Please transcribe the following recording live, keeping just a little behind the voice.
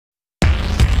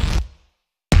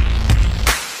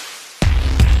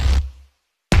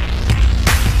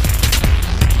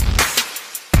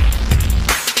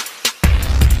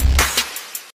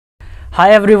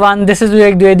Hi everyone, this is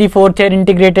Vivek Dwivedi, 4th year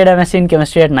integrated MSc in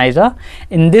chemistry at NISER.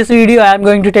 In this video, I am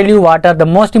going to tell you what are the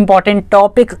most important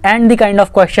topics and the kind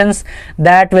of questions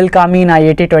that will come in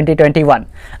IAT 2021.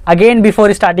 Again,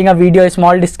 before starting a video, a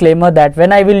small disclaimer that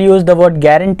when I will use the word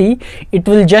guarantee, it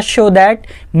will just show that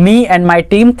me and my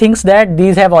team thinks that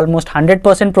these have almost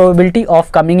 100% probability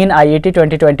of coming in IAT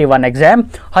 2021 exam.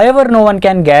 However, no one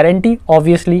can guarantee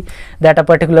obviously that a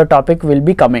particular topic will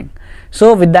be coming.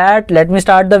 So with that, let me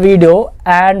start the video.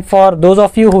 And for those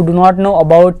of you who do not know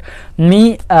about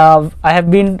me, I have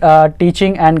been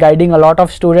teaching and guiding a lot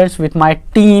of students with my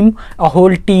team, a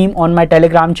whole team on my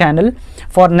Telegram channel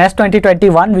for NEST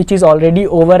 2021, which is already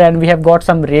over, and we have got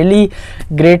some really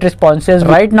great responses.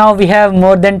 Right now we have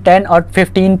more than 10 or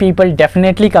 15 people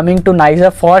definitely coming to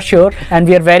NISER for sure, and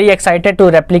we are very excited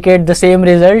to replicate the same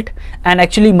result and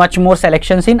actually much more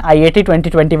selections in IAT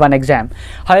 2021 exam.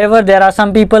 However, there are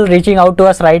some people reaching out to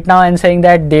us right now and saying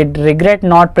that they regret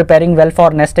not preparing well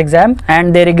for NEST exam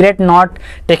and they regret not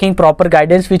taking proper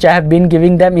guidance which I have been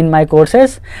giving them in my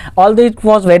courses. Although it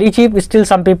was very cheap, still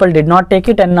some people did not take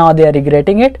it and now they are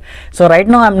regretting it. So right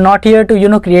now I'm not here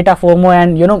to create a FOMO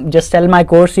and just sell my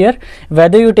course here.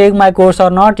 Whether you take my course or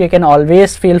not, you can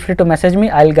always feel free to message me.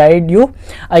 I'll guide you.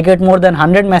 I get more than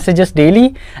 100 messages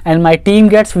daily and my team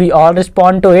gets, we all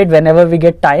respond to it whenever we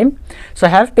get time. So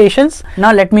have patience.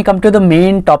 Now let me come to the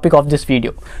main topic of this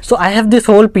video. So I have this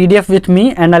whole PDF with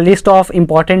me and a list of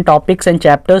important topics and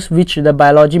chapters which the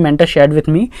biology mentor shared with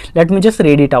me. Let me just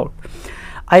read it out.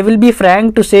 I will be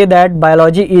frank to say that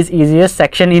biology is easiest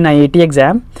section in IAT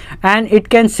exam and it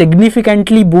can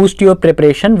significantly boost your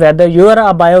preparation whether you are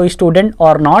a bio student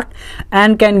or not,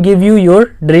 and can give you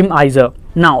your dream IISER.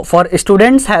 Now for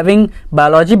students having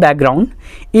biology background,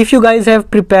 if you guys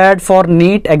have prepared for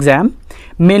NEET exam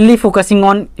mainly focusing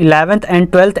on 11th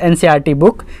and 12th NCERT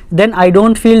book, then I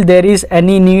don't feel there is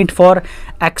any need for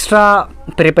extra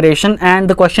preparation and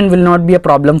the question will not be a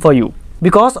problem for you,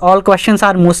 because all questions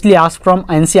are mostly asked from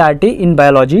NCERT in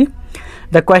biology.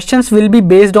 The questions will be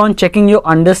based on checking your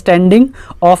understanding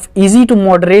of easy to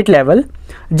moderate level,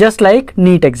 just like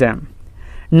NEET exam.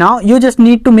 Now you just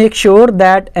need to make sure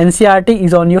that NCERT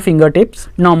is on your fingertips.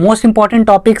 Now most important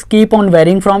topics keep on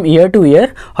varying from year to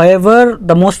year. However,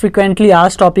 the most frequently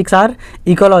asked topics are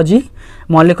ecology,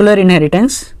 molecular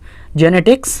inheritance,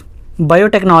 genetics,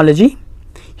 biotechnology,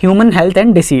 human health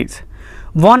and disease.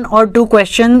 1 or 2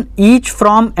 questions each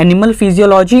from animal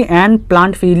physiology and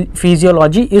plant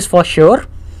physiology is for sure,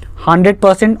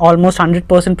 100%, almost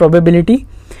 100% probability.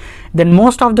 Then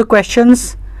most of the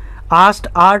questions asked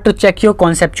are to check your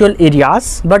conceptual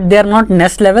areas, but they are not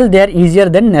NEST level, they are easier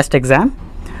than NEST exam.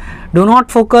 Do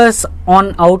not focus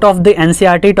on out of the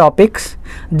NCERT topics,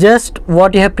 just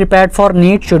what you have prepared for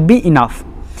NEET should be enough.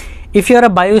 If you are a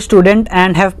bio student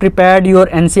and have prepared your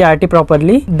NCERT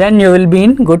properly, then you will be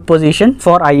in good position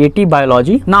for IAT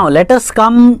biology. Now let us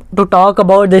come to talk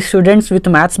about the students with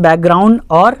maths background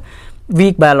or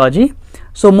weak biology.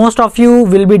 So most of you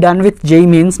will be done with JEE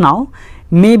Mains now.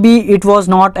 Maybe it was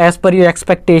not as per your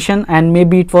expectation and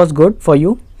maybe it was good for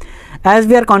you, as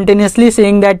we are continuously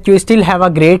saying that you still have a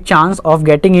great chance of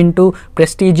getting into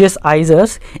prestigious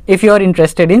IISERs if you are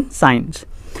interested in science.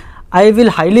 I will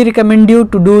highly recommend you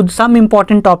to do some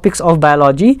important topics of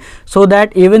biology so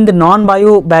that even the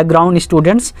non-bio background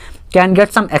students can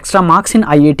get some extra marks in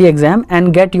IAT exam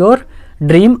and get your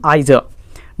dream IISER.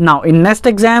 Now in NEST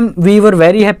exam, we were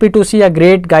very happy to see a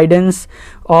great guidance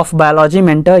of biology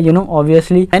mentor.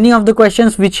 Obviously any of the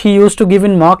questions which he used to give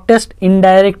in mock test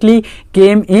indirectly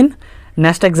came in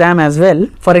NEST exam as well.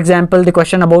 For example, the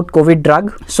question about COVID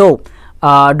drug. So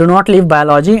do not leave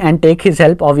biology and take his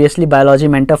help, obviously biology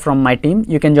mentor from my team.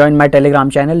 You can join my Telegram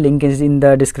channel, link is in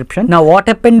the description. Now what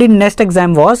happened in NEST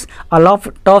exam was a lot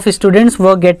of students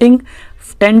were getting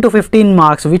 10 to 15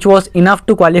 marks, which was enough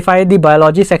to qualify the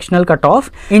biology sectional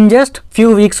cutoff in just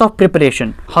few weeks of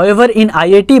preparation. However, in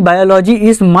IAT biology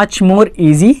is much more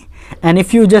easy, and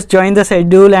if you just join the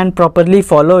schedule and properly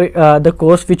follow the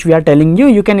course which we are telling you,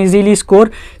 you can easily score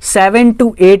 7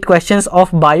 to 8 questions of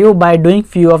bio by doing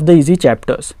few of the easy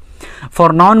chapters.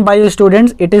 For non-bio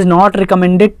students, it is not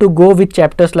recommended to go with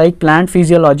chapters like plant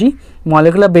physiology,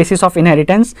 molecular basis of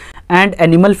inheritance and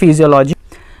animal physiology,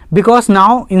 because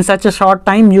now in such a short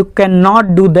time you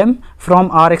cannot do them.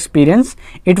 From our experience,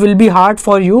 it will be hard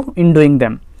for you in doing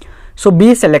them. So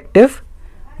be selective.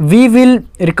 We will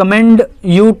recommend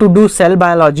you to do cell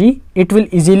biology. It will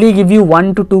easily give you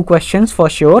 1 to 2 questions for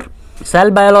sure.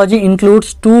 Cell biology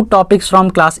includes 2 topics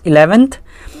from class 11th,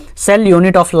 cell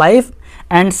unit of life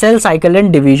and cell cycle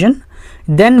and division.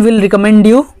 Then we'll recommend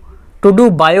you to do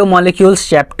biomolecules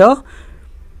chapter.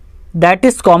 That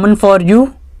is common for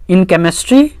you in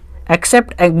chemistry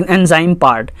except enzyme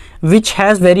part, which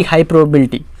has very high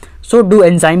probability. So do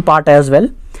enzyme part as well.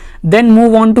 Then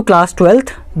move on to class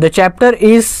 12th. The chapter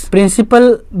is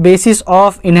principal basis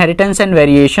of inheritance and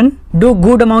variation. Do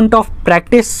good amount of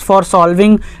practice for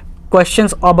solving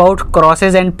questions about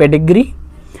crosses and pedigree.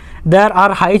 There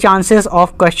are high chances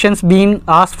of questions being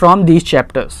asked from these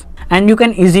chapters, and you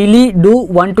can easily do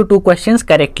 1 to 2 questions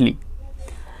correctly.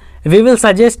 We will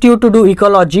suggest you to do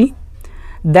ecology.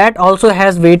 That also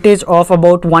has weightage of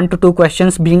about 1 to 2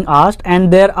 questions being asked,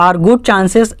 and there are good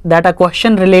chances that a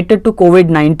question related to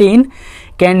COVID-19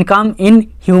 can come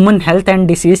in human health and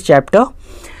disease chapter.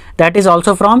 That is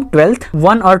also from 12th.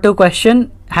 1 or 2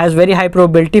 question has very high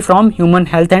probability from human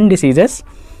health and diseases.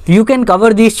 You can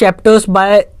cover these chapters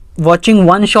by watching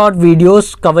one shot videos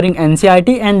covering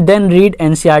NCERT and then read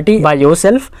NCERT by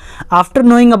yourself. After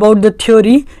knowing about the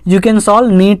theory, you can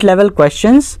solve NEET level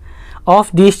questions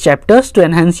of these chapters to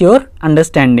enhance your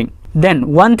understanding.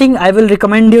 Then one thing I will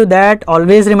recommend you, that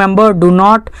always remember, do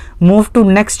not move to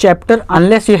next chapter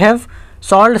unless you have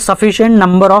solved sufficient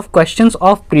number of questions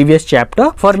of previous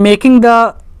chapter. For making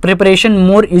the preparation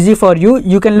more easy for you,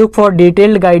 you can look for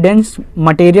detailed guidance,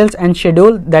 materials and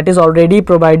schedule that is already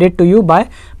provided to you by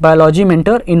Biology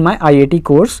Mentor in my IAT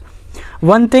course.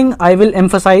 One thing I will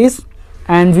emphasize,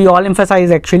 and we all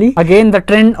emphasize actually, again, the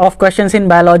trend of questions in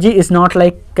biology is not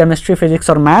like chemistry, physics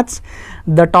or maths.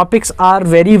 The topics are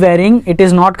very varying. It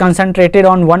is not concentrated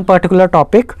on one particular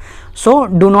topic. So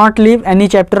do not leave any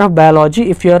chapter of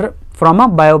biology if you are from a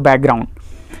bio background.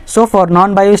 So for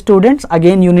non-bio students,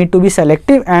 again, you need to be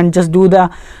selective and just do the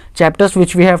chapters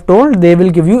which we have told. They will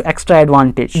give you extra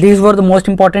advantage. These were the most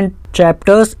important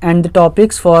chapters and the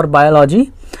topics for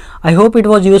biology. I hope it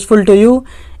was useful to you.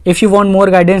 If you want more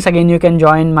guidance, again, you can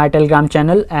join my Telegram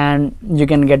channel and you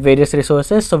can get various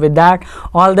resources. So with that,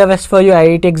 all the best for your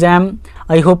IIT exam.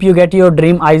 I hope you get your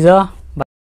dream IISER.